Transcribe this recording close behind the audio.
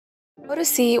How to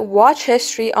see watch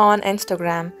history on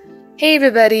Instagram. Hey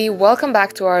everybody, welcome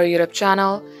back to our YouTube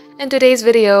channel. In today's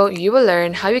video, you will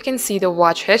learn how you can see the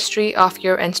watch history of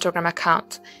your Instagram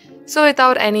account. So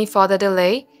without any further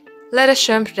delay, let us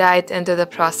jump right into the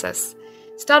process.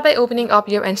 Start by opening up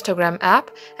your Instagram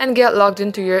app and get logged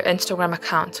into your Instagram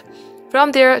account.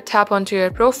 From there, tap onto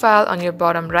your profile on your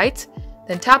bottom right,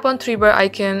 then tap on 3-bar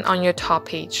icon on your top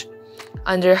page.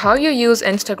 Under How You Use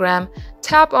Instagram,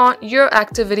 tap on Your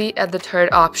Activity at the third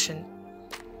option.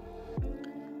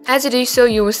 As you do so,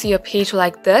 you will see a page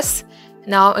like this.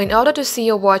 Now, in order to see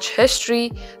your watch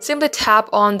history, simply tap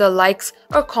on the likes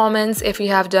or comments if you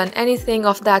have done anything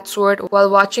of that sort while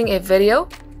watching a video.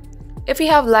 If you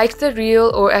have liked the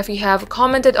reel or if you have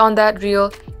commented on that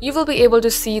reel, you will be able to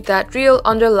see that reel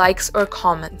under likes or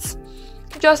comments.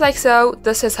 Just like so,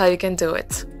 this is how you can do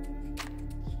it.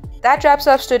 That wraps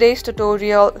up today's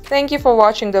tutorial. Thank you for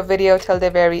watching the video till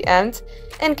the very end.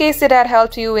 In case it had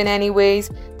helped you in any ways,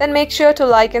 then make sure to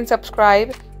like and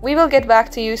subscribe. We will get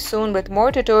back to you soon with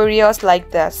more tutorials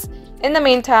like this. In the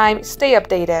meantime, stay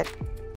updated.